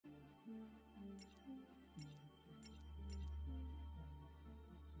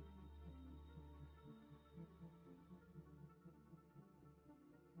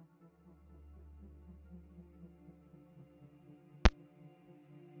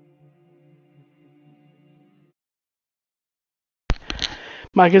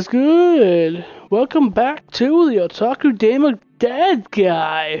Mike is good. Welcome back to the Otaku Gamer Dad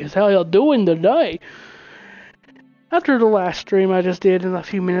guys. How y'all doing today? After the last stream I just did a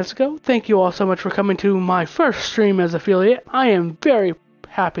few minutes ago, thank you all so much for coming to my first stream as affiliate. I am very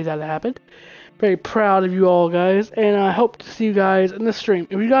happy that it happened. Very proud of you all guys, and I hope to see you guys in the stream.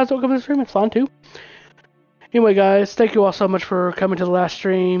 If you guys don't come to the stream, it's fine too. Anyway guys, thank you all so much for coming to the last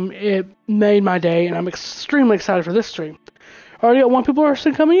stream. It made my day, and I'm extremely excited for this stream. Already got one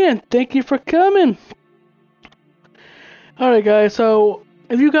person coming in. Thank you for coming. Alright guys, so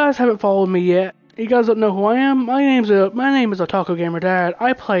if you guys haven't followed me yet, you guys don't know who I am. My name is Otaku Gamer Dad.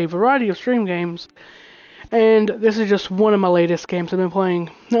 I play a variety of stream games, and this is just one of my latest games I've been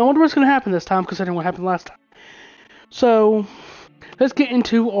playing. Now I wonder what's going to happen this time, considering what happened last time. So let's get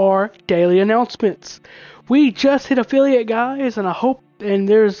into our daily announcements. We just hit affiliate, guys, and I hope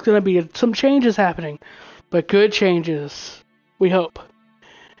there's going to be some changes happening, but good changes. We hope.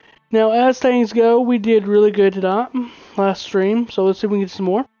 Now, as things go, we did really good tonight, last stream, so let's see if we can get some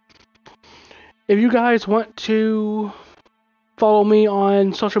more. If you guys want to follow me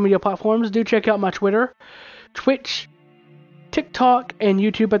on social media platforms, do check out my Twitter, Twitch, TikTok, and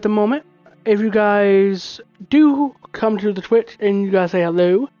YouTube at the moment. If you guys do come to the Twitch and you guys say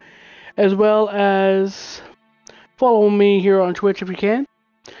hello, as well as follow me here on Twitch if you can.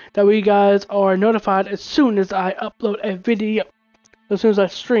 That way you guys are notified as soon as I upload a video, as soon as I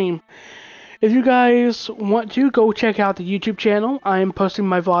stream. If you guys want to, go check out the YouTube channel. I am posting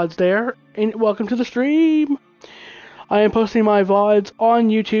my VODs there, and welcome to the stream. I am posting my VODs on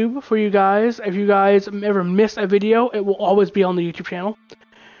YouTube for you guys. If you guys ever miss a video, it will always be on the YouTube channel.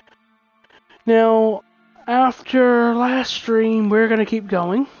 Now, after last stream, we're going to keep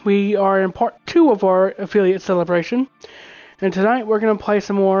going. We are in part 2 of our affiliate celebration. And tonight we're going to play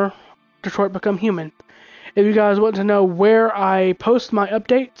some more Detroit Become Human. If you guys want to know where I post my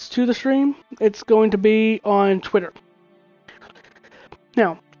updates to the stream, it's going to be on Twitter.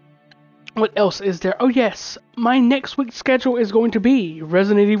 Now, what else is there? Oh yes, my next week's schedule is going to be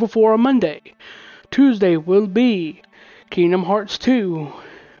Resident Evil 4 on Monday. Tuesday will be Kingdom Hearts 2.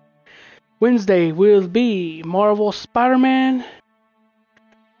 Wednesday will be Marvel Spider-Man.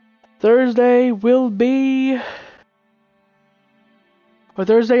 Thursday will be... For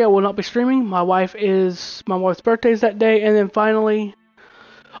Thursday, I will not be streaming. My wife's birthday is that day. And then finally,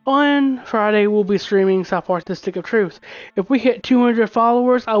 on Friday, we'll be streaming South Park The Stick of Truth. If we hit 200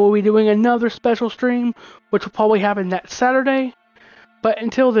 followers, I will be doing another special stream, which will probably happen that Saturday. But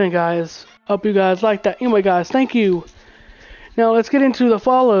until then, guys, hope you guys like that. Anyway, guys, thank you. Now, let's get into the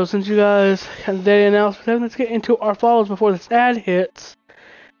follows. Since you guys had the daily announcement, let's get into our follows before this ad hits.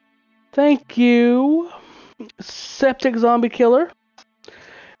 Thank you, Septic Zombie Killer.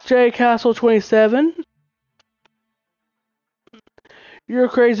 J Castle 27, You're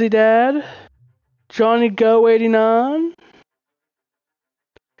Crazy Dad, Johnny Go 89,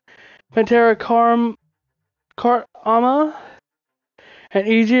 Pantera Karama, and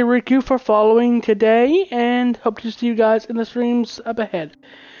EJ Riku for following today, and hope to see you guys in the streams up ahead.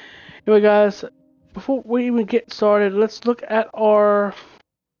 Anyway, guys, before we even get started, let's look at our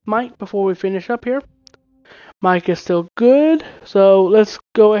mic before we finish up here. Mic is still good, so let's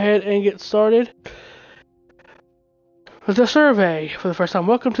go ahead and get started. The survey for the first time.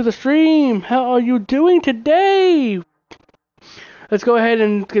 Welcome to the stream. How are you doing today? Let's go ahead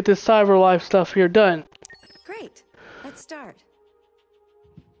and get this cyber life stuff here done. Great. Let's start.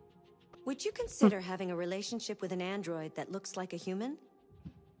 Would you consider having a relationship with an android that looks like a human?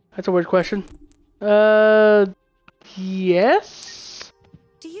 That's a weird question. Yes.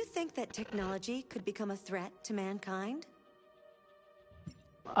 Do you think that technology could become a threat to mankind?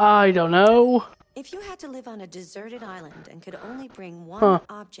 I don't know. If you had to live on a deserted island and could only bring one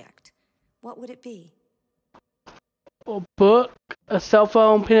object, what would it be? A book, a cell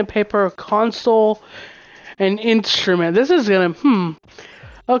phone, pen and paper, a console, an instrument. This is gonna,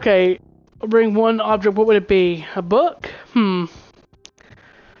 Okay, I'll bring one object. What would it be? A book?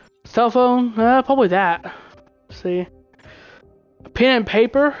 Cell phone? Probably that. Let's see. A pen and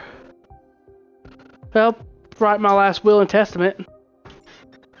paper? Well, write my last will and testament.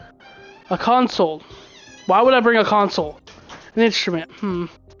 A console. Why would I bring a console? An instrument.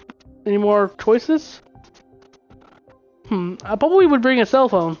 Any more choices? I probably would bring a cell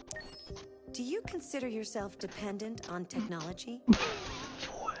phone. Do you consider yourself dependent on technology?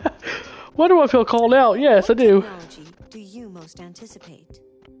 Why do I feel called out? Yes, I do. What technology do you most anticipate?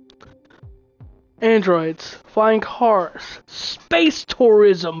 Androids, flying cars, space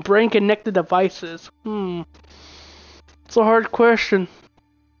tourism, brain-connected devices. It's a hard question.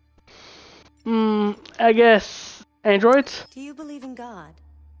 I guess androids? Do you believe in God?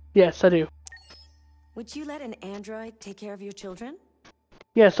 Yes, I do. Would you let an android take care of your children?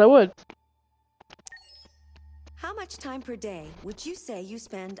 Yes, I would. How much time per day would you say you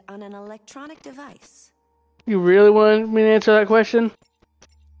spend on an electronic device? You really want me to answer that question?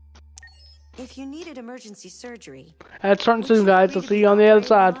 If you needed emergency surgery, That's starting would soon, you guys. agree I'll to see be you on the other operated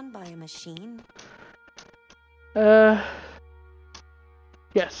side. on by a machine?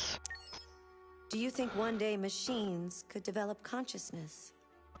 Yes. Do you think one day machines could develop consciousness?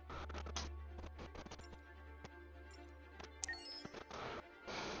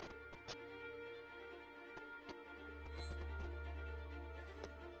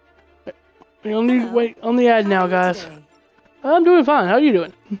 We only Hello. wait on the ad How now, are you guys. today? I'm doing fine. How are you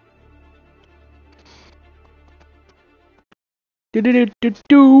doing? Do do do do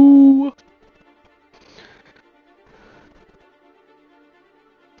do.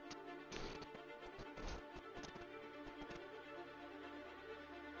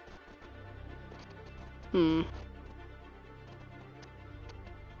 Hmm.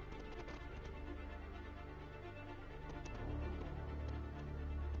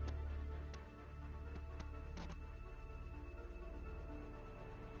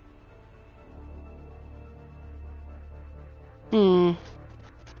 Hmm.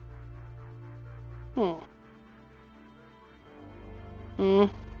 Hmm. Hmm.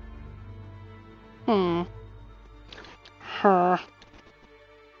 Hmm. Huh.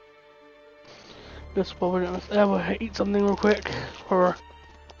 This is what we're doing. I will eat something real quick.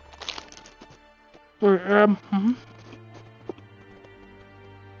 Mhm.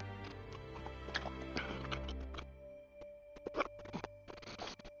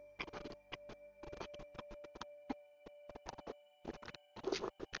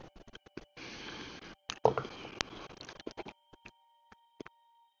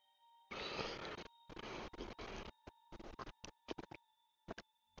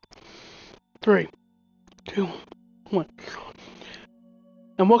 Three, two, one.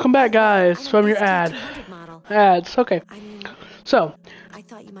 And welcome back, guys, I'm from an your ad. ST200 model. Ads. Okay. I mean, So, I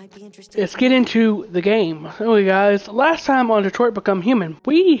thought you might be interested let's to get know. into the game. Anyway, guys, last time on Detroit Become Human,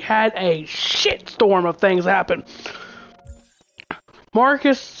 we had a shitstorm of things happen.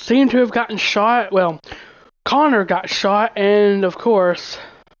 Marcus seemed to have gotten shot. Well, Connor got shot, and of course,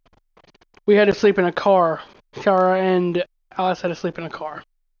 we had to sleep in a car. Kara and Alice had to sleep in a car.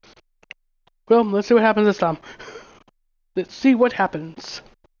 Well, let's see what happens this time. Let's see what happens.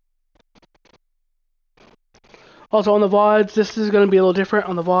 Also, on the VODs, this is going to be a little different.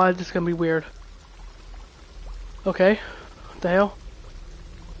 On the VODs, it's going to be weird. Okay. What the hell?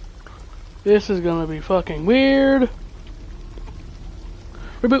 This is going to be fucking weird.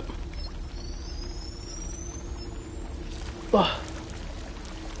 Reboot. Ugh.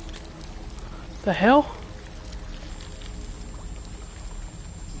 The hell?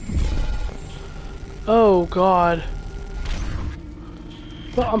 Oh, God.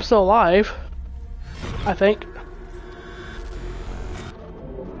 Well, I'm still alive. I think.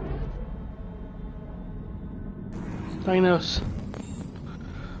 Diagnose.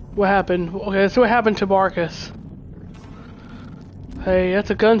 What happened? Okay, so what happened to Marcus? Hey, that's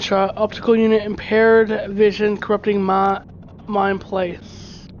a gunshot. Optical unit impaired vision, corrupting mind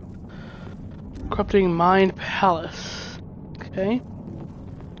place. Corrupting mind palace. Okay.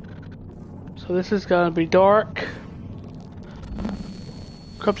 So this is gonna be dark.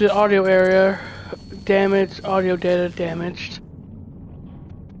 Corrupted audio area. Damaged. Audio data damaged.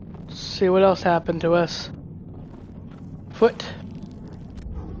 Let's see what else happened to us. Foot.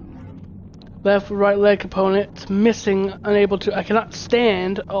 Left, right leg component missing, unable to. I cannot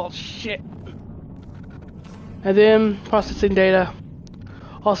stand. Oh shit. And then processing data.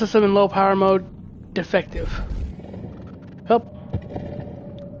 All system in low power mode. Defective. Help.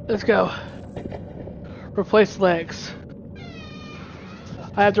 Let's go. Replace legs.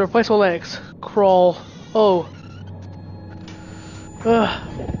 I have to replace my legs. Crawl. Oh. Ugh.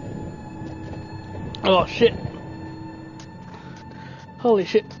 Oh shit. Holy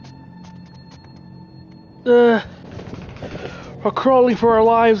shit. We're crawling for our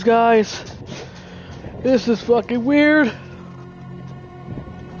lives, guys. This is fucking weird.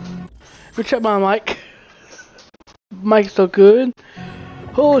 Let me check my mic. Mic's so good.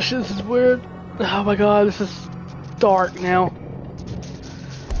 Holy shit, this is weird. Oh my god, this is dark now.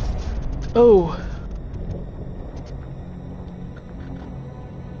 Oh.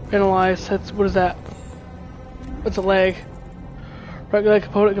 Analyze. That's, what is that? That's a leg. Right leg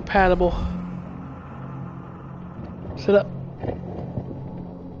component compatible. Sit up.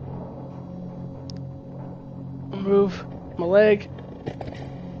 Move my leg.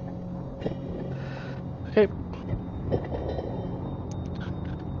 Okay.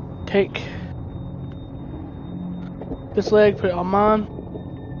 Take this leg, put it on mine.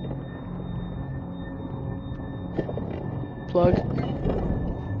 Plug.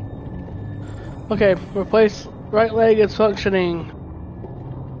 Okay, replace right leg is functioning.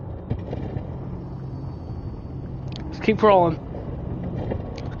 Let's keep rolling.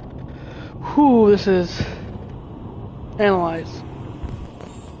 Whew, this is analyze.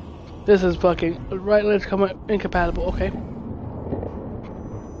 This is fucking right leg's coming incompatible. Okay.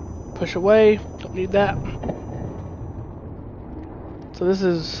 Push away. Don't need that. So this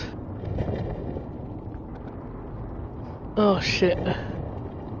is. Oh shit.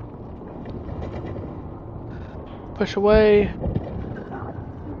 Push away.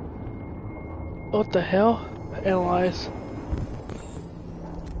 What the hell? Analyze.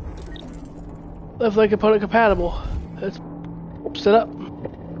 Left leg component compatible. Let's set up.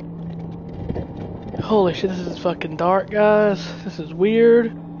 Holy shit, this is fucking dark, guys. This is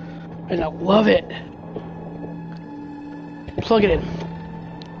weird. And I love it. Plug it in.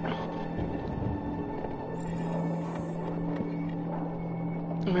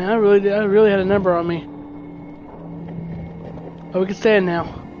 Man, I really had a number on me. But we can stand now.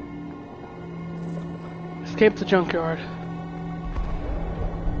 Escape the junkyard.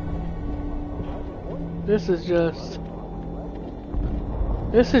 This is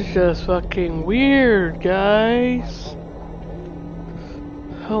just fucking weird, guys.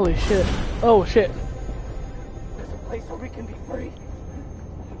 Holy shit. Oh shit. There's a place where we can be free.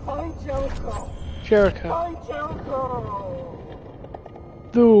 Find Jericho. Jericho. Find Jericho.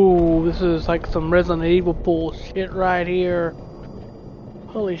 Ooh, this is like some Resident Evil bullshit right here.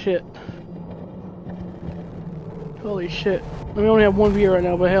 Holy shit. Holy shit. We only have one view right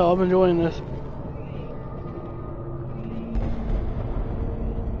now, but hell, I'm enjoying this.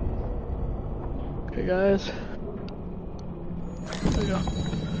 Okay, guys. There we go.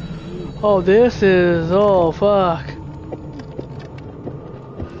 Oh, this is... Oh, fuck.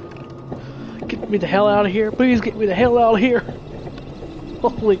 Get me the hell out of here. Please get me the hell out of here.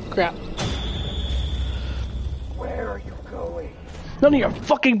 Holy crap. Where are you going? None of your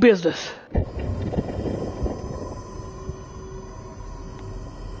fucking business.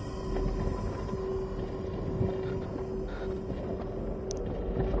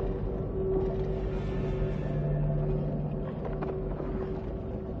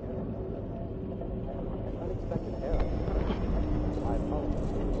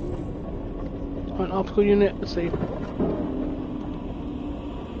 An optical unit, let's see.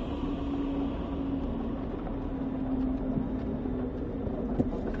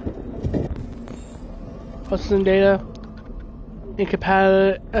 Processing data.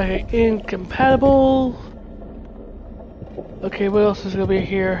 Incompatible. Okay, what else is gonna be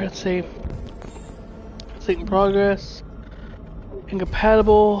here? Let's see. Sync in progress.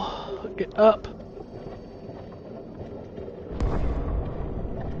 Incompatible. Get up.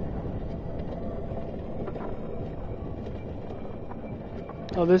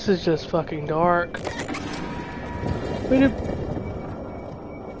 Oh, this is just fucking dark. Wait a...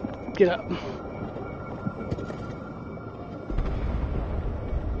 Get up.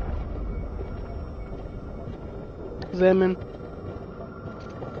 Examine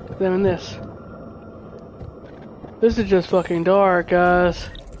this. This is just fucking dark, guys.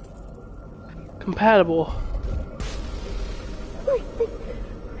 Compatible.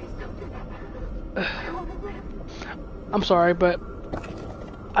 I'm sorry, but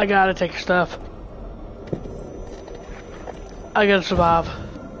I gotta take your stuff. I gotta survive.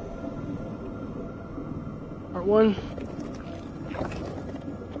 Part 1.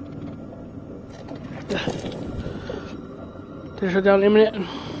 Shutdown imminent.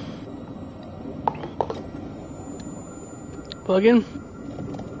 Plug in.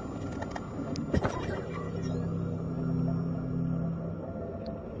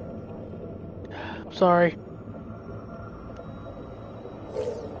 Sorry.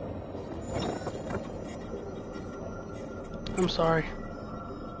 I'm sorry.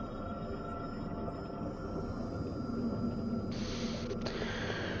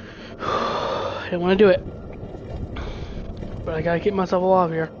 I didn't want to do it. But I gotta keep myself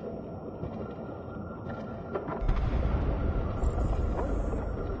alive here.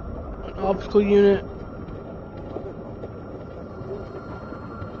 An optical unit.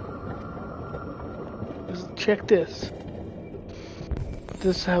 Just check this. Does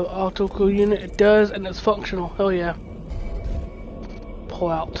this have optical unit? It does, and it's functional. Hell yeah. Pull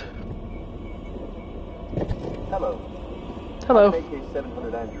out. Hello. Hello. I'm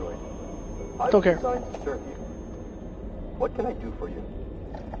AK-700 Android. Don't care. Designed to serve you. What can I do for you?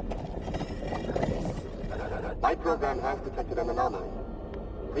 My program has detected an anomaly.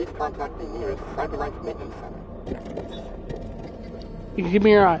 Please contact the nearest Cyberlife Maintenance Center. You can give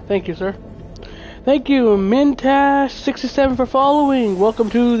me your eye. Thank you, sir. Thank you, Mintash67 for following. Welcome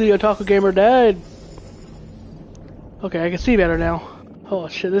to the Otaku Gamer Dad. Okay, I can see better now. Oh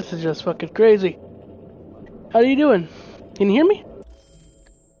shit, this is just fucking crazy. How are you doing? Can you hear me?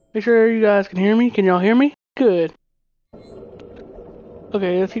 Make sure you guys can hear me. Can y'all hear me? Good.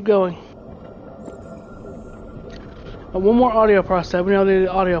 Okay, let's keep going. One more audio processor. We know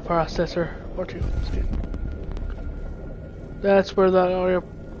the audio processor. Or two. That's where that audio...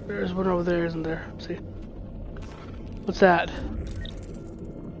 There's one over there, isn't there? Let's see. What's that?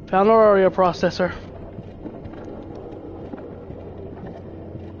 Found our audio processor.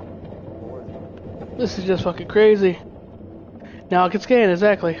 This is just fucking crazy. Now I can scan,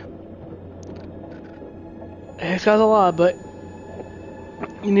 exactly. This guy's a lot, but...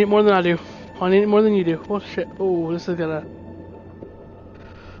 You need it more than I do. I need it more than you do. Oh shit. Oh, this is gonna...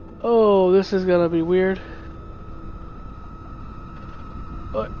 Oh, this is gonna be weird.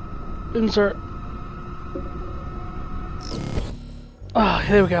 Insert. Ah,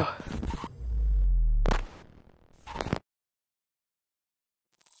 there we go.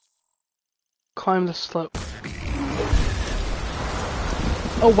 Climb the slope.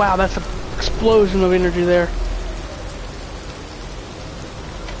 Oh wow, that's an explosion of energy there.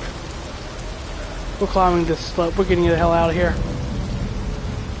 We're climbing this slope. We're getting the hell out of here.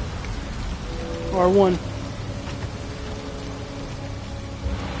 R1.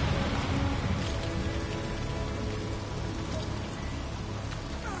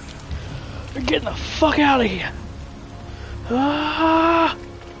 We're getting the fuck out of here. Ah!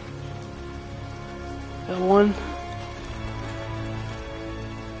 L1.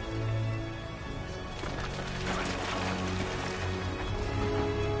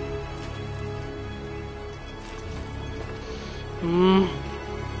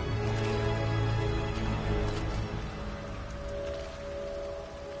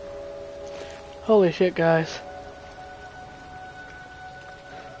 Holy shit, guys.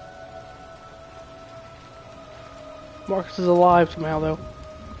 Marcus is alive somehow, though.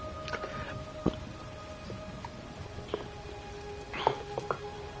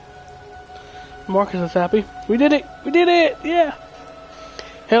 Marcus is happy. We did it! We did it! Yeah!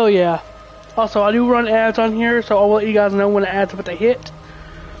 Hell yeah. Also, I do run ads on here, so I'll let you guys know when the ads are about to hit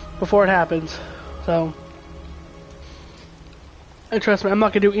before it happens. So, and trust me, I'm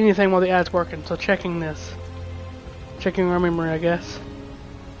not gonna do anything while the ad's working. So checking this, checking our memory, I guess.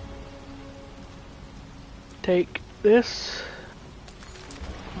 Take this.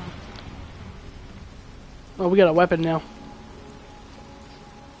 Oh, we got a weapon now.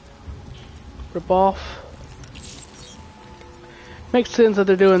 Rip off. Makes sense that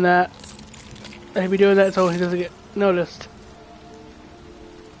they're doing that. They'd be doing that so he doesn't get noticed.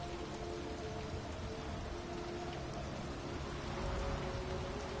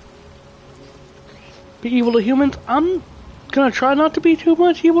 Be evil to humans? I'm gonna try not to be too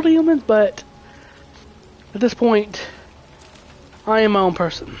much evil to humans, but at this point, I am my own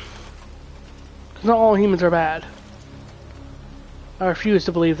person. Because not all humans are bad. I refuse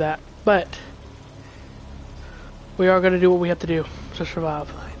to believe that, but we are gonna do what we have to do to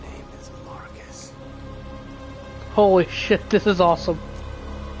survive. My name is Marcus. Holy shit, this is awesome.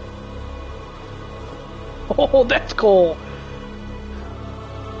 Oh, that's cool.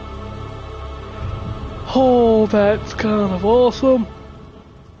 Oh, that's kind of awesome.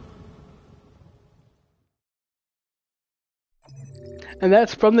 And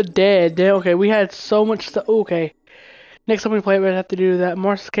that's from the dead. Okay, we had so much stuff. Okay. Next time we play it, we'd have to do that.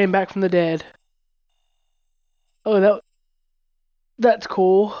 Marcus came back from the dead. Oh, that's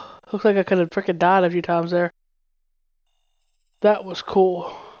cool. Looks like I could have freaking died a few times there. That was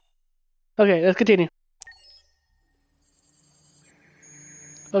cool. Okay, let's continue.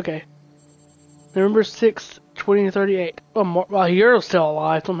 Okay. November 6th, 2038. Oh, well, you're still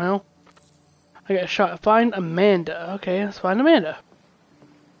alive somehow. I got shot. Find Amanda. Okay, let's find Amanda.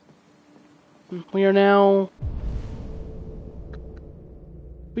 We are now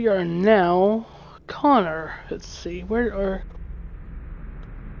Connor. Let's see, where are...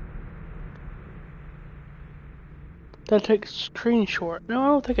 Did I take a screenshot? No, I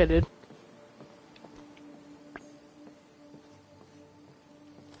don't think I did.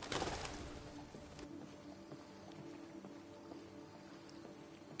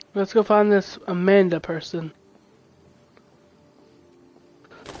 Let's go find this Amanda person.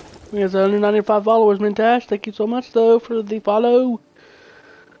 We have 195 followers, Mintash. Thank you so much, though, for the follow.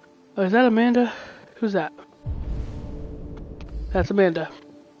 Oh, is that Amanda? Who's that? That's Amanda.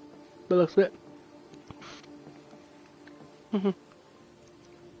 That looks it.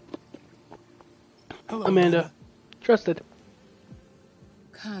 Hello, Amanda. Trusted.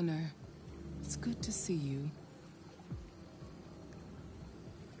 Connor, it's good to see you.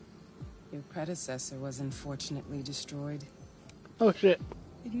 Your predecessor was unfortunately destroyed. Oh shit.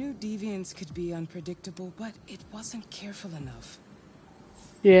 It knew deviants could be unpredictable, but it wasn't careful enough.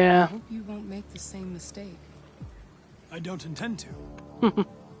 I Yeah. hope you won't make the same mistake. I don't intend to.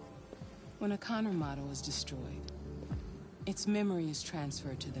 When a Connor model is destroyed, its memory is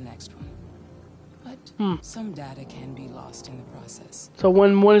transferred to the next one. But some data can be lost in the process. So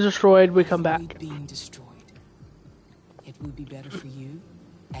when one is destroyed, we come back. Avoid being destroyed. It would be better for you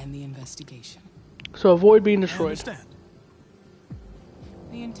and the investigation. So avoid being I destroyed. understand.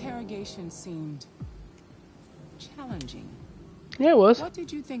 The interrogation seemed challenging. Yeah, it was. What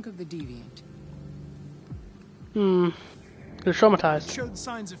did you think of the deviant? They're It traumatized. showed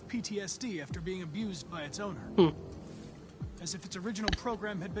signs of PTSD after being abused by its owner. As if its original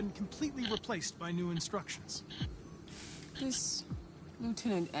program had been completely replaced by new instructions. This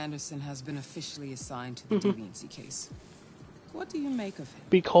Lieutenant Anderson has been officially assigned to the deviancy case. What do you make of him?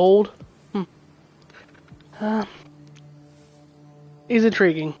 Be cold. He's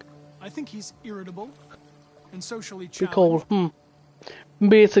intriguing. I think he's irritable and socially Be challenged. cold.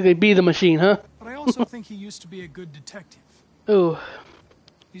 Basically, be the machine, huh? But I also think he used to be a good detective. Oh,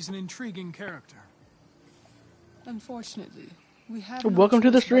 He's an intriguing character. Unfortunately, we have no welcome to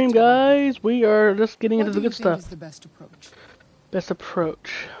the choice but stream, to- guys. We are just getting What into do the you good think stuff. is the best approach? Best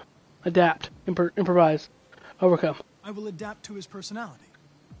approach. Adapt. Improvise. Overcome. I will adapt to his personality.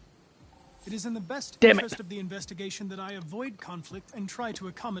 It is in the best Damn it. interest of the investigation that I avoid conflict and try to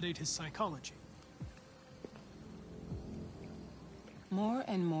accommodate his psychology. More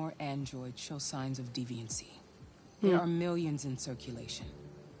and more androids show signs of deviancy. There are millions in circulation.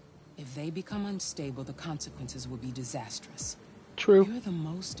 If they become unstable, the consequences will be disastrous. True. You're the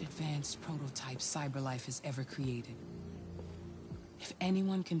most advanced prototype CyberLife has ever created. If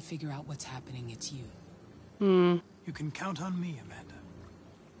anyone can figure out what's happening, it's you. You can count on me, Amanda.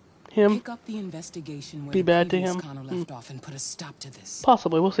 Him. Pick up the investigation where Be the bad to previous him? Connor left off and put a stop to this.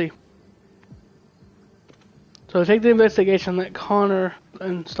 Possibly. We'll see. So take the investigation, let Connor,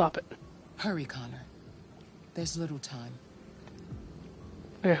 and stop it. Hurry, Connor. There's little time.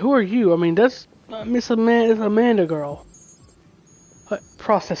 Okay, who are you? I mean, that's Miss Amanda girl.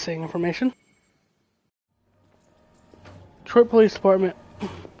 Processing information. Detroit Police Department.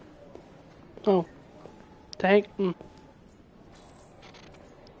 Oh. Tank.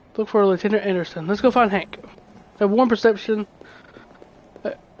 Look for Lieutenant Anderson. Let's go find Hank. I have one perception.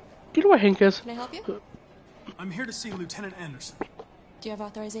 Do you know where Hank is? Can I help you? I'm here to see Lieutenant Anderson. Do you have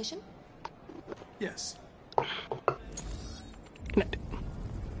authorization? Yes. Connect.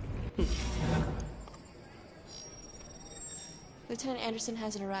 Lieutenant Anderson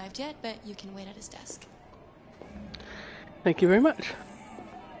hasn't arrived yet, but you can wait at his desk. Thank you very much.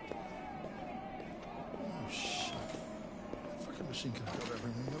 Oh, shit. The fucking machine can cover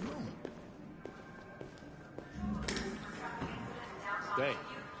everything in the room. Hey,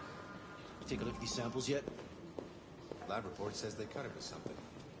 you take a look at these samples yet? Lab report says they cut it with something.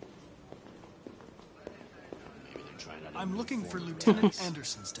 Maybe they're trying out. I'm looking for Lieutenant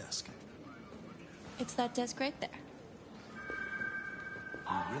Anderson's desk. It's that desk right there.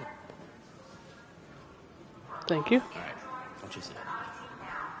 Yeah. Thank you. All right. Watch yourself.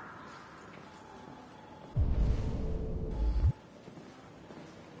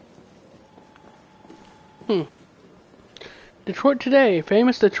 Detroit Today.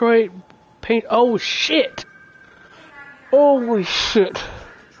 Famous Detroit paint. Oh, shit. Holy shit.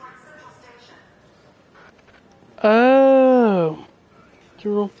 Oh.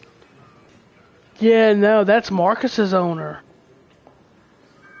 Yeah, no, that's Marcus's owner.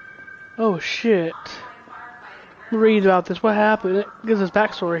 Oh, shit. Read about this. What happened? It gives us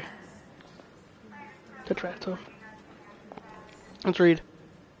backstory. Tetrato. Let's read.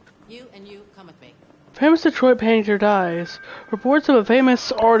 You and you come with me. Famous Detroit painter dies. Reports of a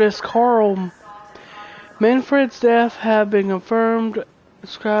famous artist, Carl Manfred's death have been confirmed,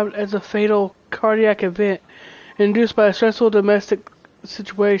 described as a fatal cardiac event induced by a stressful domestic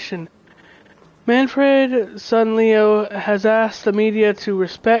situation. Manfred's son Leo has asked the media to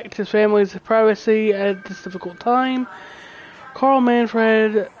respect his family's privacy at this difficult time. Carl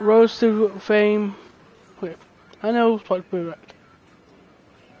Manfred rose to fame. Wait, I know. Was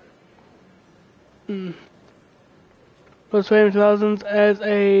famous in 2000s as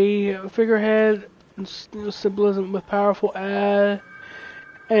a figurehead symbolism with powerful and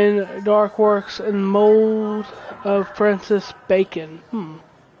dark works and mold of Francis Bacon.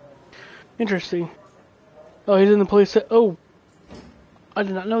 Interesting. Oh, he's in the police. Oh, I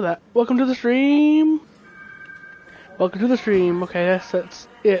did not know that. Welcome to the stream. Welcome to the stream. Okay, that's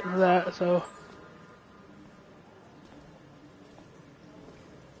it for that. So.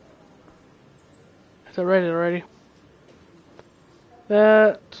 Is that ready already?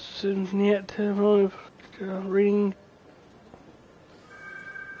 That's yet to reading.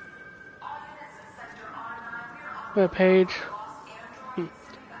 That page.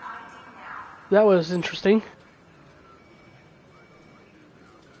 That was interesting.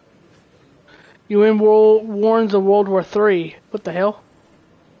 UN warns of World War III. What the hell?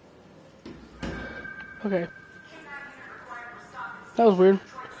 Okay. That was weird.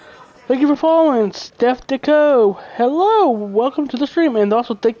 Thank you for following, Steph Deco. Hello, welcome to the stream, and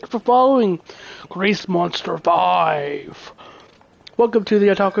also thank you for following Grace Monster 5. Welcome to the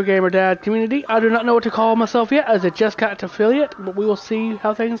Otaku Gamer Dad community. I do not know what to call myself yet, as it just got to affiliate, but we will see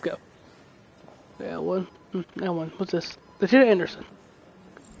how things go. Yeah, that one. What's this? Lieutenant Anderson.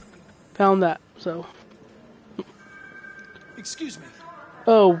 Found that, so. Excuse me.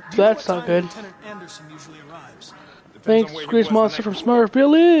 Oh, that's not good. Lieutenant Anderson usually arrives. Thanks, Grace Monster from Smurf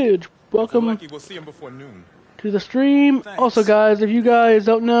Village. Welcome we'll see him before noon. To the stream. Thanks. Also, guys, if you guys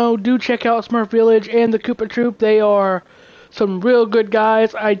don't know, do check out Smurf Village and the Koopa Troop. They are some real good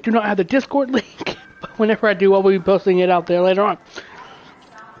guys. I do not have the Discord link, but whenever I do, I'll be posting it out there later on.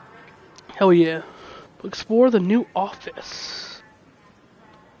 Hell yeah. Explore the new office.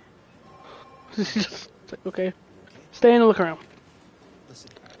 Okay. Stay and look around.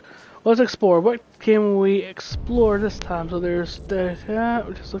 Let's explore. What can we explore this time? So there's that.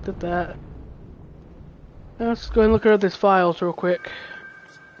 We just looked at that. Let's go ahead and look at these files real quick.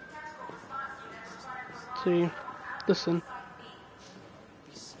 Let's see. Listen.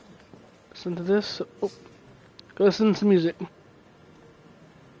 Listen to this. Oh. Go listen to music.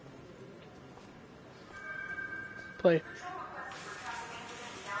 Play.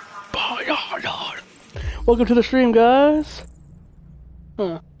 Welcome to the stream, guys.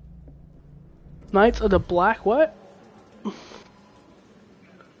 Huh. Knights of the Black what?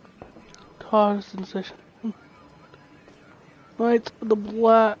 Todd sensation. Knights of the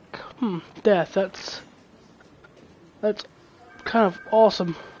Black Death. That's kind of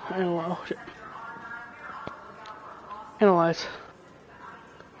awesome. Oh, shit. Analyze.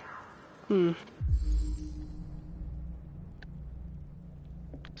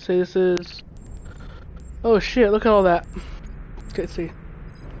 See, this is. Oh shit! Look at all that. Let's see.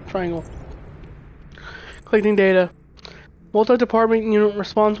 Triangle. Collecting data. Multi-department unit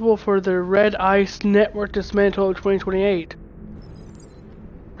responsible for the Red Ice network dismantled in 2028.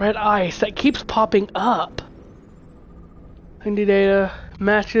 Red Ice, that keeps popping up. Collecting data.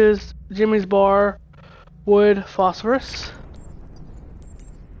 Matches. Jimmy's bar. Wood. Phosphorus.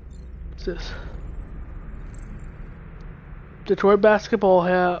 What's this? Detroit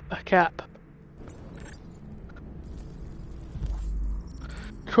basketball cap.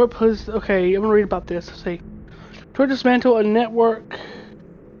 Detroit plays. Okay, I'm gonna read about this. Let's see. Detroit dismantle a network.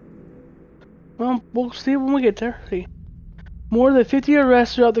 Well, we'll see when we get there. Let's see. More than 50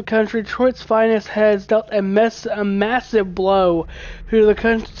 arrests throughout the country. Detroit's finest heads dealt a massive blow to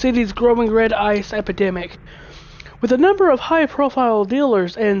the city's growing red ice epidemic. With a number of high-profile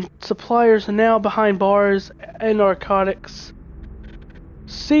dealers and suppliers now behind bars and narcotics,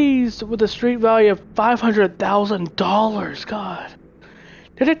 seized with a street value of $500,000. God.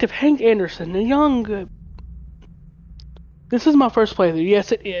 Detective Hank Anderson, a young... This is my first playthrough.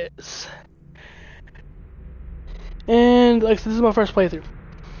 Yes, it is. And, like, this is my first playthrough.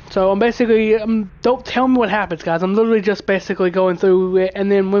 So, I'm basically... don't tell me what happens, guys. I'm literally just basically going through it,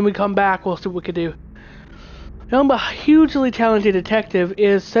 and then when we come back, we'll see what we can do. A hugely talented detective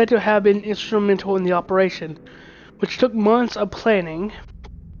is said to have been instrumental in the operation, which took months of planning.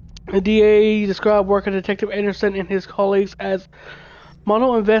 The DA described work of Detective Anderson and his colleagues as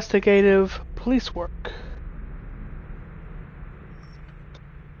model investigative police work.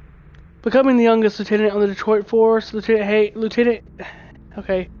 Becoming the youngest lieutenant on the Detroit force, the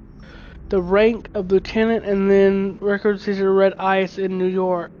rank of lieutenant, and then record seizure Red Ice in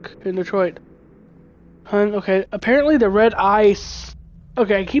Detroit. Okay, apparently the Red Ice...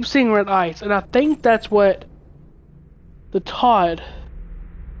 Okay, I keep seeing Red Ice, and I think that's what the Todd...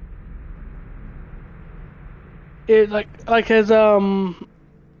 like as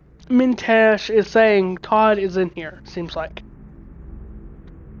Mintash is saying, Todd is in here, seems like.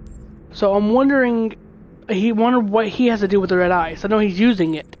 So I'm wondering... He wondered what he has to do with the Red Ice. I know he's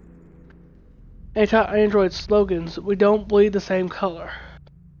using it. Anti-Android slogans. We don't bleed the same color.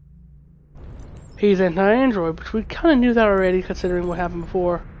 He's anti-Android, which we kind of knew that already, considering what happened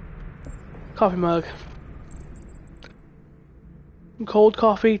before. Coffee mug. Cold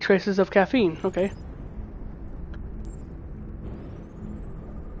coffee, traces of caffeine. Okay.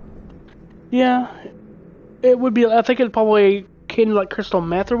 Yeah, it would be. I think it'd probably akin like crystal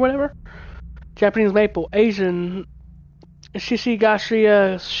meth or whatever. Japanese maple, Asian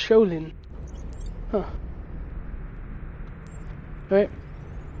Shishigashia Shorin. Huh. Alright.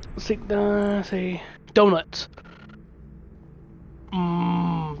 Let's see. Donuts.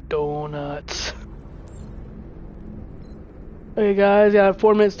 Donuts. Okay guys, yeah,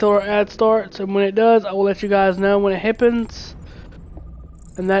 4 minutes till our ad starts, and when it does, I will let you guys know when it happens.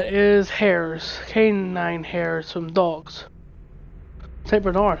 And that is hairs. Canine hairs from dogs. St.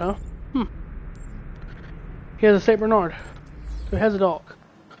 Bernard, huh? He has a St. Bernard. So he has a dog.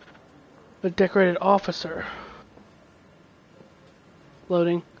 A decorated officer.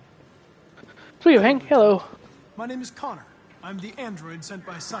 Loading. Sweet, Hank. Hello. My name is Connor. I'm the android sent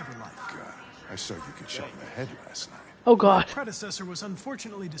by CyberLife. God, I saw you get shot in the head last night. Oh God. My predecessor was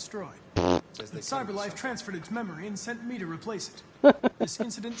unfortunately destroyed. But CyberLife transferred its memory and sent me to replace it. This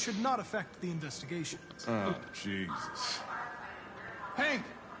incident should not affect the investigation. Oh, Jesus. Hank!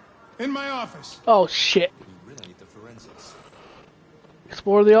 In my office! Oh shit. We really need the forensics.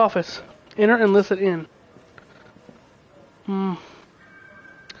 Explore the office. Enter and listen in.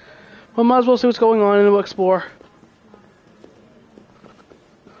 Well, might as well see what's going on and then we'll explore.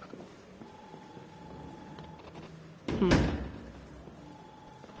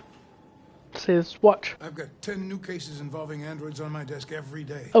 See this. Watch. I've got 10 new cases involving androids on my desk every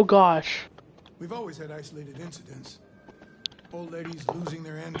day. Oh gosh. We've always had isolated incidents. Old ladies losing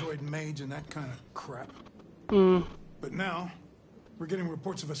their android maids and that kind of crap. But now, we're getting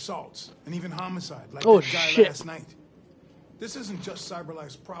reports of assaults and even homicide, like that guy last night. This isn't just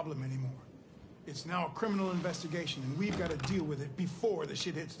CyberLife's problem anymore. It's now a criminal investigation, and we've got to deal with it before the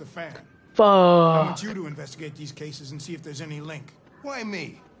shit hits the fan. Fuck. I want you to investigate these cases and see if there's any link. Why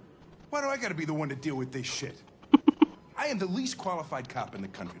me? Why do I gotta be the one to deal with this shit? I am the least qualified cop in the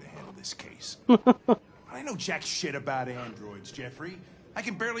country to handle this case. I know jack shit about androids, Jeffrey. I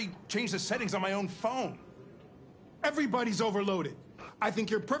can barely change the settings on my own phone. Everybody's overloaded. I think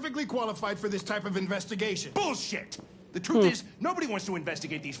you're perfectly qualified for this type of investigation. Bullshit! The truth is, nobody wants to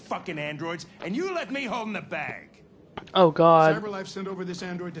investigate these fucking androids, and you let me hold in the bag. Oh God. CyberLife sent over this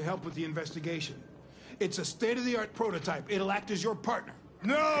android to help with the investigation. It's a state-of-the-art prototype. It'll act as your partner.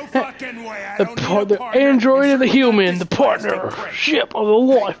 No fucking way! I don't need a The partner. android and the It's certainly human, not the this plastic prick. partnership of a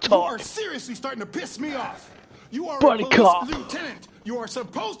You are lifetime. seriously starting to piss me off. You are Buddy a police cop. lieutenant. You are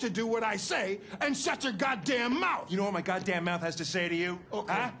supposed to do what I say and shut your goddamn mouth. You know what my goddamn mouth has to say to you?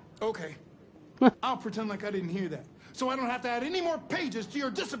 Okay. Huh? Okay. I'll pretend like I didn't hear that. So I don't have to add any more pages to your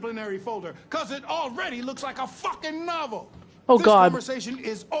disciplinary folder, because it already looks like a fucking novel. Oh, this God. conversation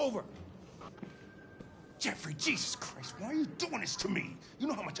is over. Jeffrey, Jesus Christ, why are you doing this to me? You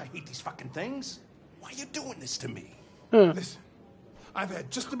know how much I hate these fucking things. Why are you doing this to me? Listen, I've had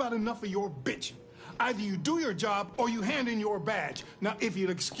just about enough of your bitching. Either you do your job or you hand in your badge. Now, if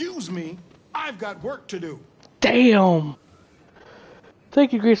you'll excuse me, I've got work to do. Damn.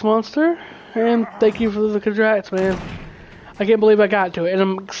 Thank you, Grease Monster, and thank you for the congrats, man. I can't believe I got to it, and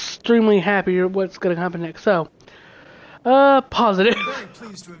I'm extremely happy with what's gonna happen next. So, positive. I'm very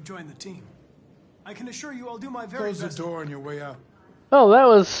pleased to have joined the team. I can assure you I'll do my very Close best. the door on your way out. Oh, that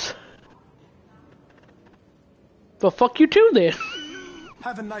was. Well, fuck you too, then.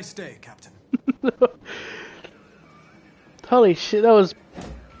 Have a nice day, Captain. Holy shit, that was.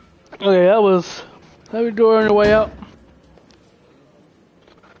 Okay, that was. Have your door on your way out.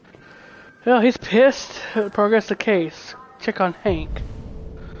 Well, he's pissed. Progress the case. Check on Hank.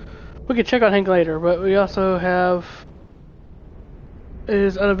 We can check on Hank later, but we also have.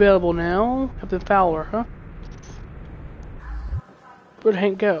 Is unavailable now. Captain Fowler, huh? Where'd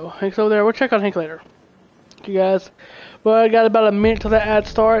Hank go? Hank's over there. We'll check on Hank later. You guys. Well, I got about a minute till the ad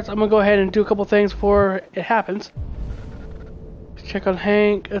starts. I'm gonna go ahead and do a couple things before it happens. Let's check on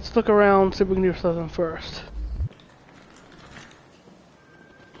Hank. Let's look around, see if we can do something first.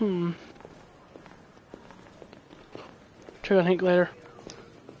 Check on Hank later.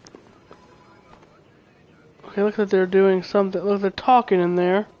 Okay, looks like they're doing something. Looks like they're talking in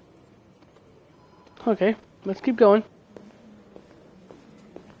there. Okay, let's keep going.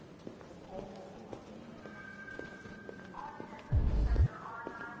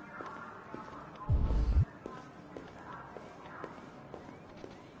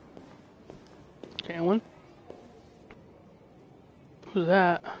 Okay, one. Who's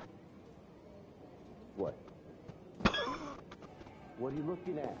that? What? What are you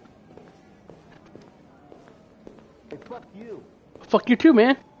looking at? Hey, fuck you. Fuck you too,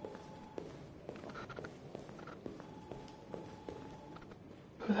 man.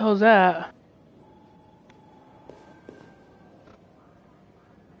 the hell is that?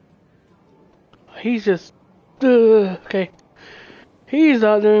 He's just... okay. He's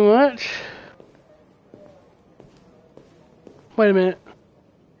not doing much. Wait a minute.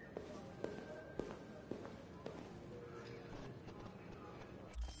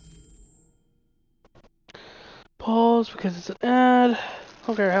 Pause because it's an ad.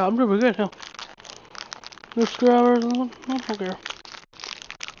 Okay, I'm doing good now. No scrubbers, no, okay.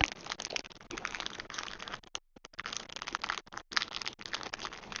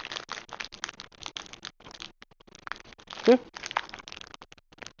 Okay.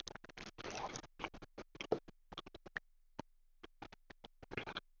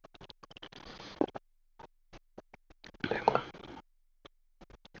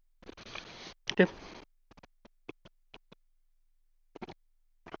 Okay.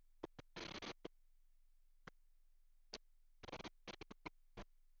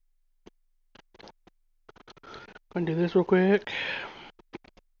 Gonna do this real quick.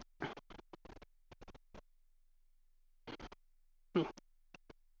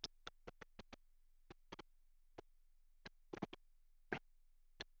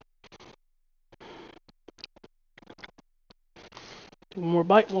 One more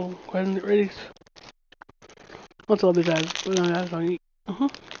bite, we'll go ahead and get ready. Once all these ads, but no, that's not eat.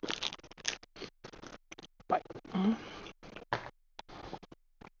 Bite.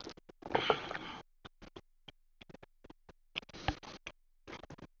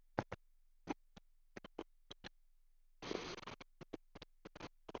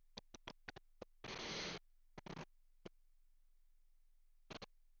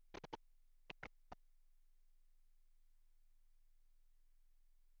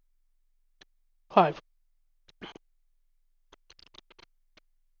 Five.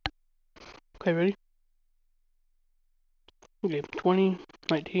 Okay, ready? Okay, 20,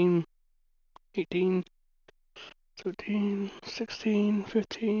 19, 18, 17, 16,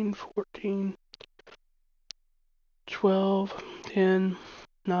 15, 14, 12, 10,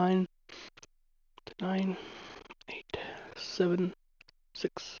 9, 9, 8, 7,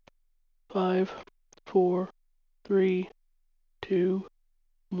 6, 5, 4, 3, 2,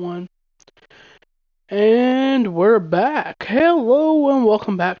 1. And we're back. Hello and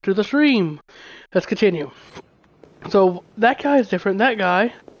welcome back to the stream. Let's continue. So that guy is different. That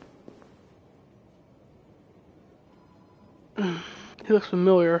guy, he looks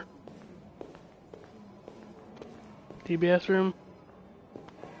familiar. DBS room.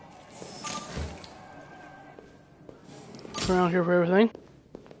 Around here for everything.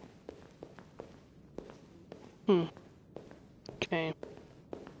 Okay.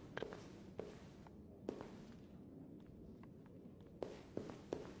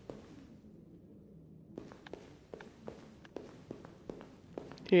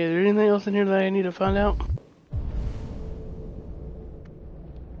 Yeah, is there anything else in here that I need to find out?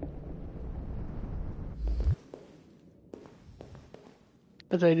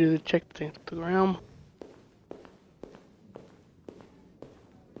 As I do the check things to the ground.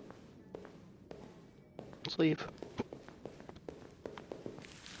 Let's leave.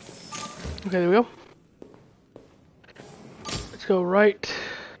 Okay, there we go. Let's go right.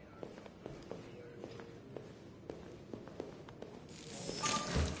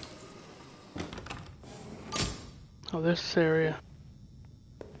 Oh, this area.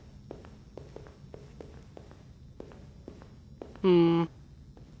 I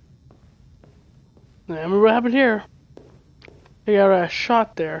remember what happened here. They got a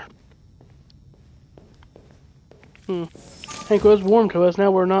shot there. Hank was warm to us,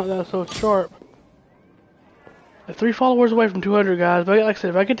 now we're not that so sharp. I'm 3 followers away from 200, guys. But like I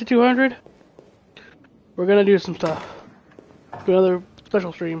said, if I get to 200, we're gonna do some stuff. Do another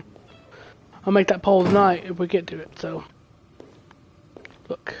special stream. I'll make that poll tonight if we get to it, so.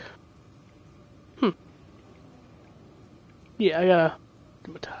 Look. Yeah, I gotta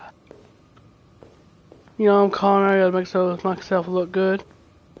do my tie. You know, I'm Connor, I gotta make myself look good.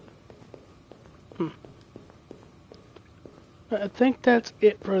 I think that's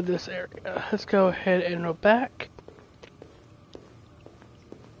it for this area. Let's go ahead and go back.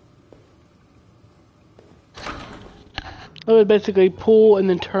 I would basically pull and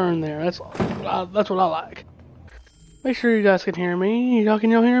then turn there. That's what I like. Make sure you guys can hear me. Y'all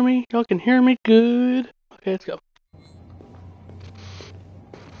hear me? Y'all can hear me good. Okay, let's go.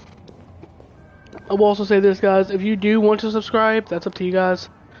 I will also say this, guys. If you do want to subscribe, that's up to you guys.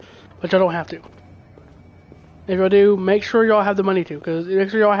 But y'all don't have to. If y'all do, make sure y'all have the money to. Because make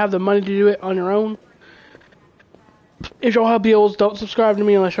sure y'all have the money to do it on your own. If y'all have bills, don't subscribe to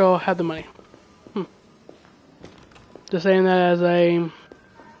me unless y'all have the money. Just saying that as a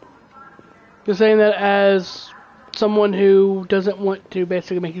You're saying that as someone who doesn't want to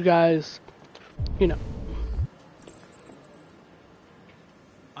basically make you guys, you know.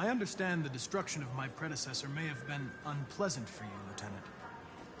 I understand the destruction of my predecessor may have been unpleasant for you, Lieutenant.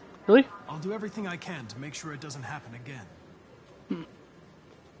 Really? I'll do everything I can to make sure it doesn't happen again.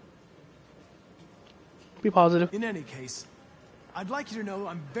 Be positive. In any case, I'd like you to know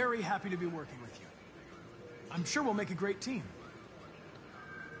I'm very happy to be working with you. I'm sure we'll make a great team.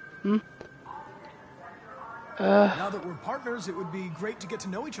 Now that we're partners, it would be great to get to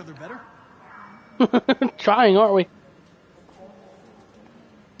know each other better. Trying, aren't we?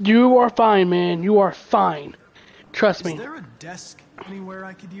 You are fine, man. You are fine. Trust me. Is there a desk anywhere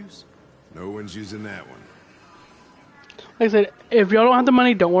I could use? No one's using that one. Like I said, if y'all don't have the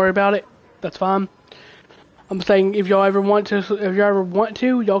money, don't worry about it. That's fine. I'm saying if y'all ever want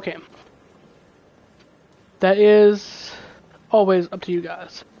to, y'all can. That is always up to you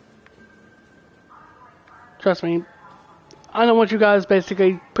guys. Trust me. I don't want you guys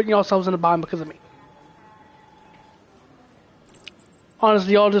basically putting yourselves in a bind because of me.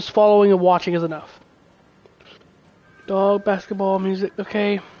 Honestly, y'all just following and watching is enough. Dog, basketball, music,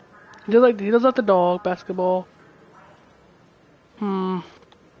 okay. He does like the dog, basketball.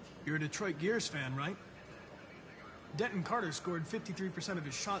 You're a Detroit Gears fan, right? Denton Carter scored 53% of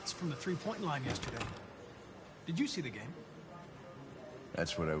his shots from the three-point line yesterday. Did you see the game?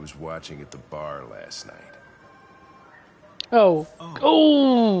 That's what I was watching at the bar last night. Oh.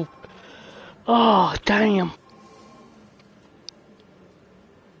 Oh, damn.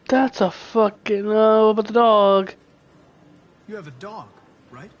 That's a fucking... what about the dog? You have a dog,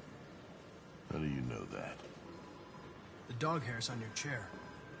 right? How do you know that? The dog hair's on your chair.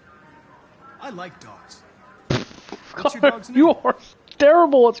 I like dogs. What's your dog's name? You are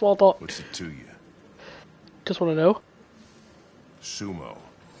terrible at small talk. What's it to you? Just want to know. Sumo.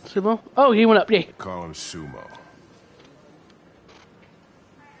 Sumo? Oh, he went up, yeah. Call him Sumo.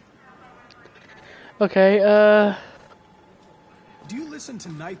 Okay, Do you listen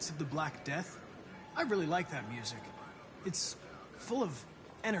to Knights of the Black Death? I really like that music. It's full of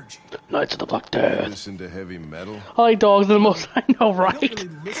energy. Knights of the Black Death. Listen to heavy metal? I like dogs the most I know, right? I don't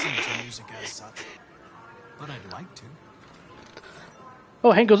really listen to music as such, but I'd like to.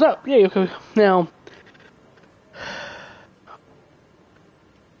 Oh, Hank goes up. Yeah, okay. Now...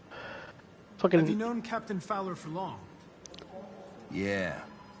 Have you Fucking... known Captain Fowler for long? Yeah.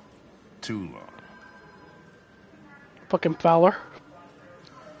 Too long. Fucking Fowler.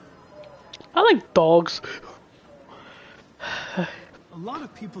 I like dogs. A lot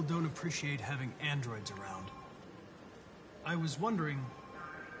of people don't appreciate having androids around. I was wondering,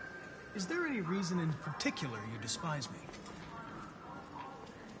 is there any reason in particular you despise me?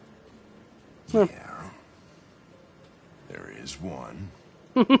 Yeah. There is one.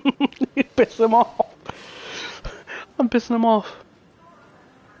 You piss him off. I'm pissing him off.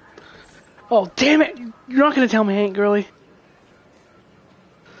 Oh, damn it! You're not gonna tell me, Hank, girly.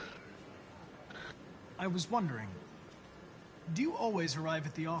 I was wondering, do you always arrive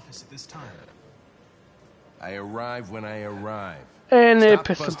at the office at this time? I arrive when I arrive. And it Stop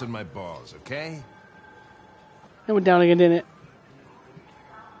pissed him. busting my balls, okay? It went down again, didn't it?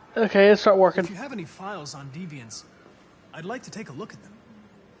 Okay, let's start working. If you have any files on Deviants, I'd like to take a look at them.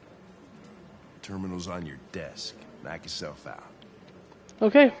 Terminal's on your desk. Knock yourself out.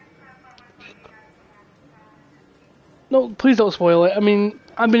 Okay. No, please don't spoil it. I mean,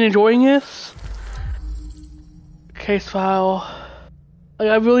 I've been enjoying this. Case file. Like,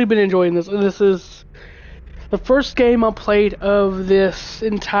 I've really been enjoying this. This is the first game I played of this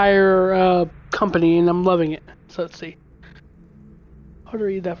entire company, and I'm loving it. So let's see. How to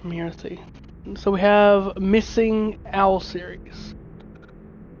read that from here? Let's see. So we have Missing Owl series.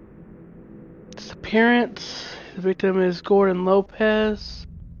 Disappearance. The victim is Gordon Lopez.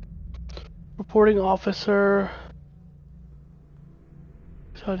 Reporting officer.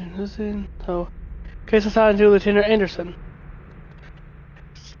 So, case assigned to Lieutenant Anderson.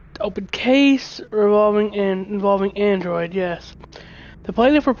 Open case involving Android. Yes. The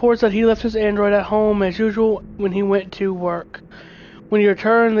plaintiff reports that he left his Android at home as usual when he went to work. When he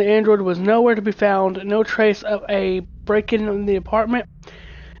returned, the Android was nowhere to be found. No trace of a break-in in the apartment.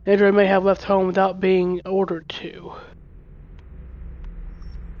 The Android may have left home without being ordered to.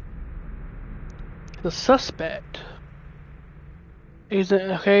 The suspect.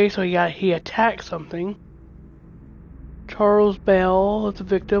 Okay, so he attacked something. Charles Bell is the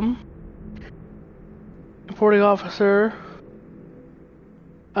victim. Reporting officer.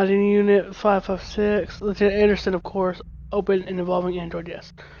 ID unit 556. Lieutenant Anderson, of course. Open and involving Android,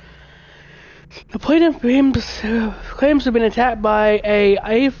 yes. The plaintiff claims to have been attacked by a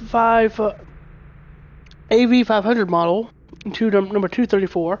AV500 model, number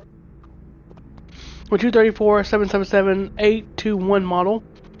 234. Or 234-777-821 model.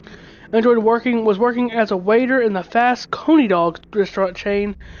 Android was working as a waiter in the Fast Coney Dog restaurant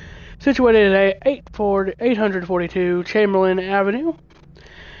chain situated at 842 Chamberlain Avenue.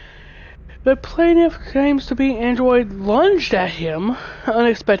 The plaintiff claims to be Android lunged at him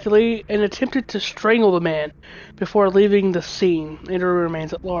unexpectedly and attempted to strangle the man before leaving the scene. Android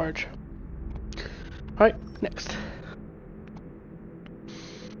remains at large. Alright, next.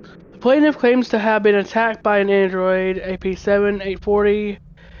 The plaintiff claims to have been attacked by an Android AP7 840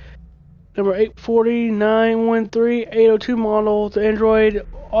 number 840-913-802 model. The Android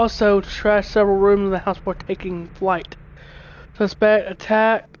also trashed several rooms in the house before taking flight. Suspect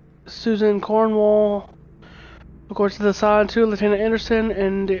attacked Susan Cornwall, according to the assigned to Lieutenant Anderson,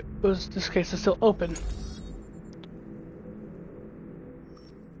 and this case is still open.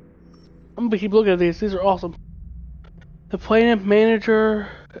 I'm gonna keep looking at these. These are awesome. The plaintiff manager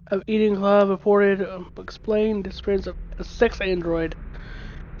of Eating Club reported, explained disappearance of a sex android.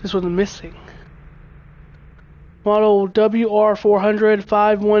 This was missing. Model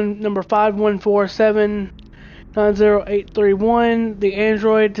WR400 number 514790831. The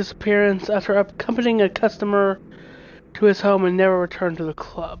android disappearance after accompanying a customer to his home and never returned to the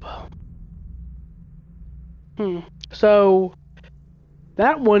club. So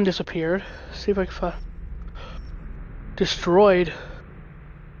that one disappeared. Let's see if I can find. Destroyed.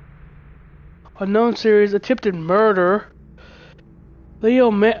 Unknown series, attempted murder.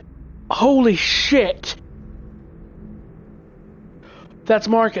 Holy shit! That's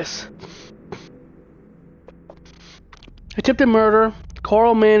Marcus. Attempted murder.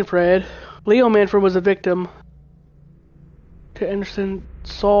 Carl Manfred. Leo Manfred was a victim. To Anderson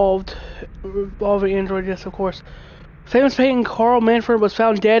solved involving Android, yes, of course. Famous painting Carl Manfred was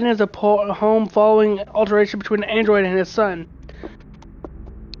found dead in his home following altercation between an android and his son.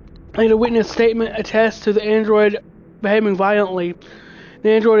 And a witness statement attests to the android behaving violently. The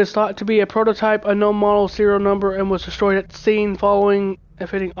android is thought to be a prototype, unknown model, serial number, and was destroyed at the scene following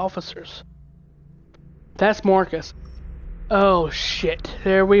offending officers. That's Marcus. Oh shit.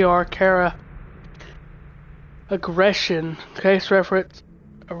 There we are, Kara. Aggression. Case reference.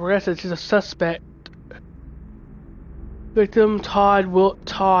 Arrested. She's a suspect. Victim Todd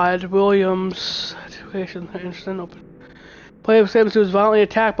Williams. Situation Anderson open. Plaintiff statements he was violently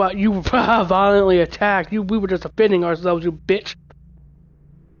attacked by you. Violently attacked. We were just offending ourselves, you bitch.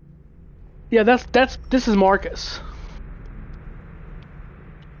 Yeah, this is Marcus.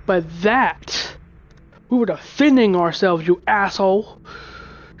 But that, we were defending ourselves, you asshole.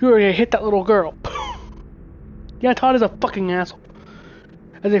 You were gonna hit that little girl. Yeah, Todd is a fucking asshole.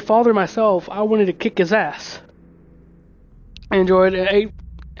 As a father myself, I wanted to kick his ass. Android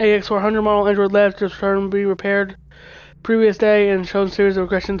AX400 model Android left to return to be repaired previous day and shown series of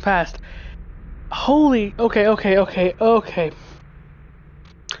regressions past. Holy, okay.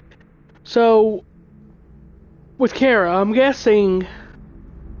 So, with Kara, I'm guessing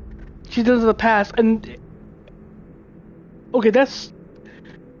she does the past, and okay, that's.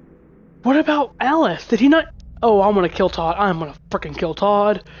 What about Alice? Did he not? Oh, I'm gonna kill Todd. I'm gonna frickin' kill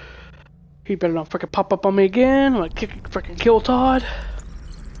Todd. He better not frickin' pop up on me again. I'm gonna frickin' kill Todd.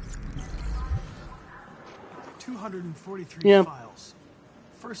 243 files.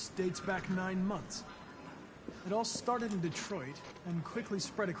 First dates back 9 months. It all started in Detroit and quickly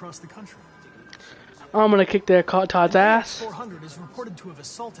spread across the country. I'm gonna kick Todd's ass. 400 is reported to have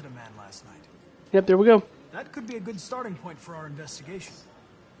assaulted a man last night. Yep, there we go. That could be a good starting point for our investigation.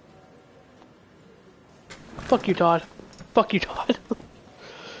 Fuck you, Todd. Fuck you, Todd.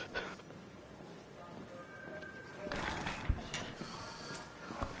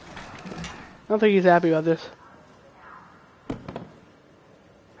 I don't think he's happy about this.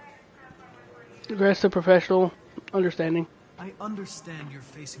 Aggressive, professional, understanding. I understand you're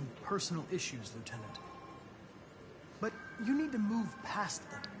facing personal issues, Lieutenant. But you need to move past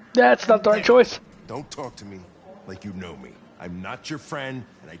them. That's not the right choice. Don't talk to me like you know me. I'm not your friend,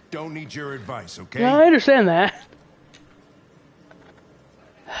 and I don't need your advice, okay? Yeah, I understand that.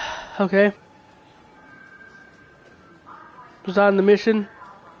 Okay. Was on the mission.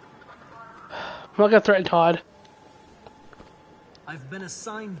 I'm not gonna threaten Todd. I've been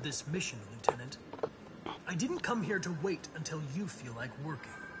assigned this mission, Lieutenant. I didn't come here to wait until you feel like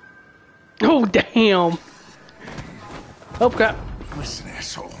working. Oh, damn. Oh, crap. Listen,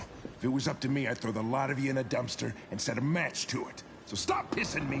 asshole. If it was up to me, I'd throw the lot of you in a dumpster and set a match to it. So stop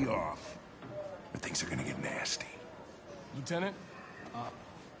pissing me off. Or things are gonna get nasty. Lieutenant,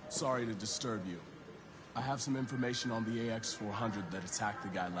 sorry to disturb you. I have some information on the AX400 that attacked the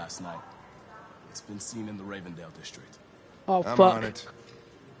guy last night. It's been seen in the Ravendale district. Oh, I'm fuck. on it.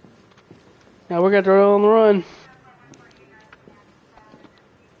 Now we're going to roll on the run.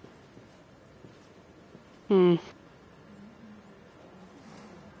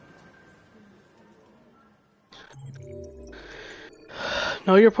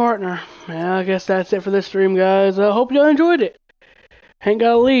 Know your partner. Yeah, I guess that's it for this stream, guys. I hope y'all enjoyed it. Ain't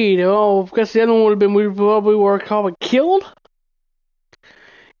got a lead. Oh, I guess the other one would have been we probably were probably killed.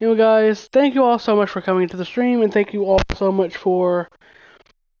 Anyway, guys, thank you all so much for coming to the stream, and thank you all so much for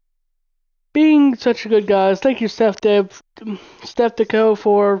being such a good guys. Thank you, Steph Deco,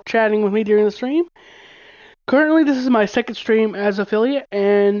 for chatting with me during the stream. Currently, this is my second stream as affiliate,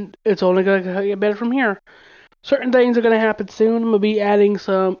 and it's only going to get better from here. Certain things are going to happen soon. I'm going to be adding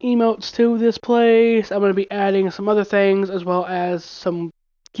some emotes to this place. I'm going to be adding some other things, as well as some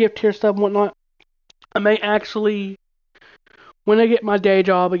gift tier stuff and whatnot. I may actually, when I get my day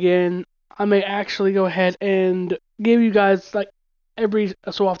job again, I may actually go ahead and give you guys, like, every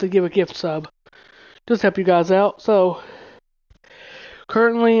so often give a gift sub. Just help you guys out. So,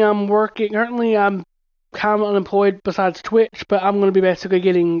 currently I'm kind of unemployed besides Twitch, but I'm going to be basically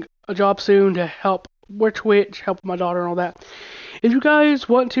getting a job soon to help with Twitch, help my daughter and all that. If you guys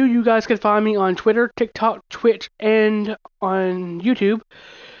want to, you guys can find me on Twitter, TikTok, Twitch, and on YouTube.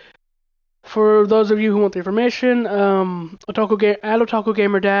 For those of you who want the information, Otaku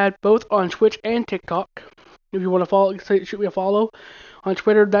Gamer Dad, both on Twitch and TikTok. If you want to follow, shoot me a follow. On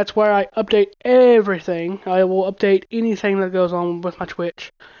Twitter, that's where I update everything. I will update anything that goes on with my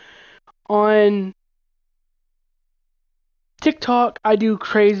Twitch. On TikTok, I do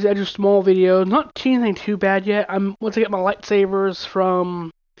small videos, not anything too bad yet. Once I get my lightsabers from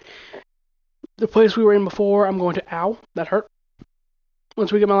the place we were in before, I'm going to, ow, that hurt.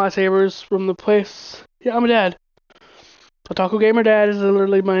 Once we get my lightsabers from the place, yeah, I'm a dad. Otaku Gamer Dad is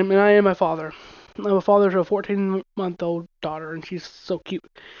literally and I am my father. I'm a father to a 14-month-old daughter, and she's so cute.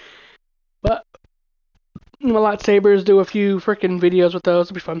 But my lightsabers, do a few freaking videos with those,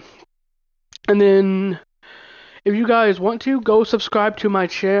 it'll be fun. And then, if you guys want to, go subscribe to my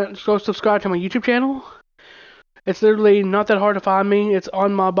YouTube channel. It's literally not that hard to find me. It's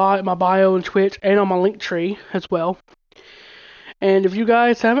on my bio on Twitch and on my Linktree as well. And if you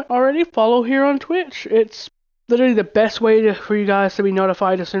guys haven't already, follow here on Twitch. It's literally the best way for you guys to be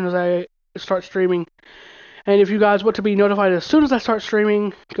notified as soon as I start streaming. And if you guys want to be notified as soon as I start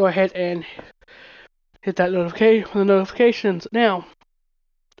streaming, go ahead and hit that notifications. Now,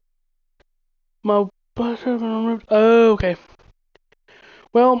 okay.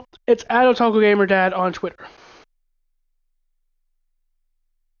 Well, it's @OtakuGamerDad on Twitter.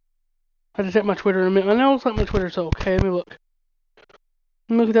 I just hit my Twitter in a minute. I know it's not my Twitter, so okay, let me look.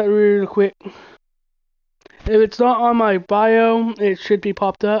 Let me look at that really quick. If it's not on my bio, it should be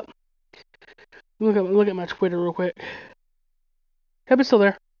popped up. Look at my Twitter real quick. Yep, it's still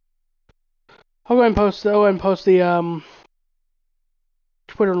there. I'll go ahead and post the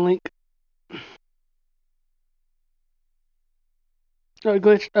Twitter link. Oh, it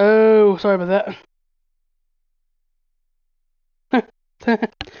glitched. Oh, sorry about that.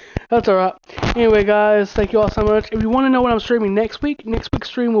 That's alright. Anyway, guys, thank you all so much. If you want to know what I'm streaming next week's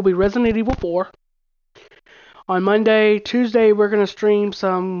stream will be Resident Evil 4. On Monday, Tuesday, we're going to stream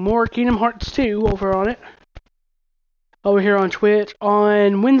some more Kingdom Hearts 2 over here on Twitch.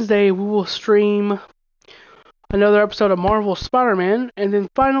 On Wednesday, we will stream another episode of Marvel Spider-Man. And then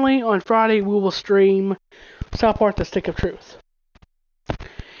finally, on Friday, we will stream South Park: The Stick of Truth.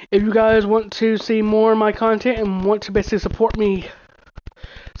 If you guys want to see more of my content and want to basically support me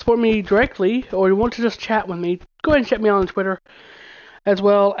directly, or you want to just chat with me, go ahead and check me out on Twitter, as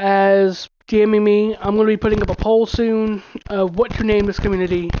well as DMing me. I'm going to be putting up a poll soon of what to name this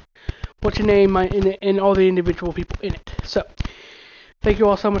community, what to name and all the individual people in it. So, thank you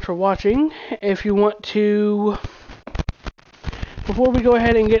all so much for watching. If you want to, before we go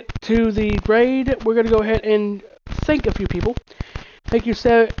ahead and get to the raid, we're going to go ahead and thank a few people. Thank you,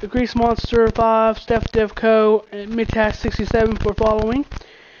 Grease Monster 5, Steph Devco, and Midtask67 for following,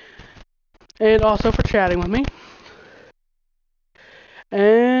 and also for chatting with me.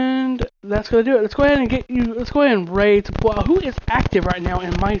 And that's gonna do it. Let's go ahead and raid. Who is active right now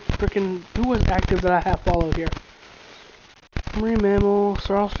in my who is active that I have followed here? Marine Mammal,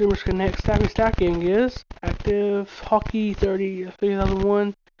 Star Streamers Connect, Stacking is active, Hockey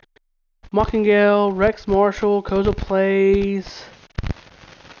 3001, Mockingale, Rex Marshall, Koza Plays,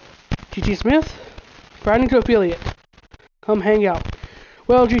 GT Smith, grinding to affiliate. Come hang out.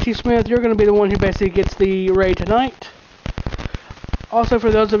 Well, GT Smith, you're going to be the one who basically gets the raid tonight. Also,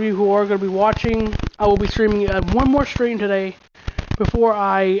 for those of you who are going to be watching, I will be streaming one more stream today before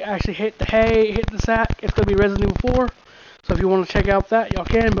I actually hit the sack, it's going to be Resident Evil 4. So if you want to check out that, y'all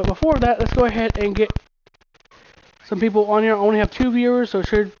can. But before that, let's go ahead and get some people on here. I only have 2 viewers, so it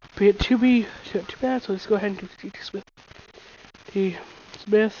should be too bad. So let's go ahead and give T Smith. T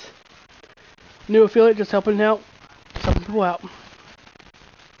Smith, new affiliate, just helping people out.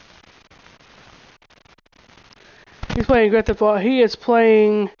 He's playing Grand Theft Auto. He is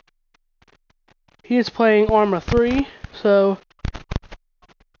playing Armor 3. So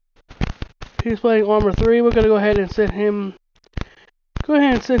he's playing Armor 3. We're gonna go ahead and send him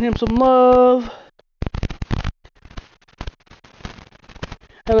some love.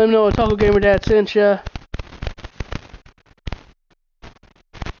 And let him know Taco Gamer Dad sent ya.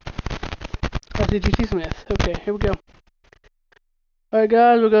 That's GT Smith. Okay, here we go. Alright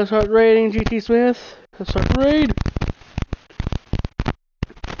guys, we're gonna start raiding GT Smith. Let's start the raid.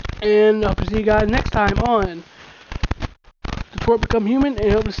 And I hope to see you guys next time on Detroit Become Human,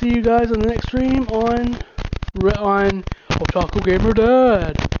 and I hope to see you guys on the next stream on Taco Gamer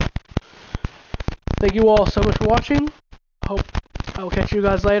Dad. Thank you all so much for watching. I hope I will catch you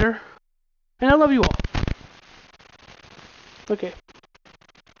guys later. And I love you all. Okay.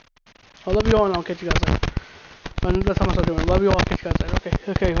 I love you all and I'll catch you guys later. And that's how much I'm doing. Love you all, I'll catch you guys later.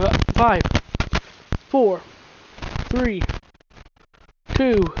 Okay. 5, 4, 3,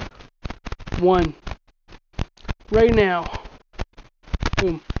 2, 1. Right now.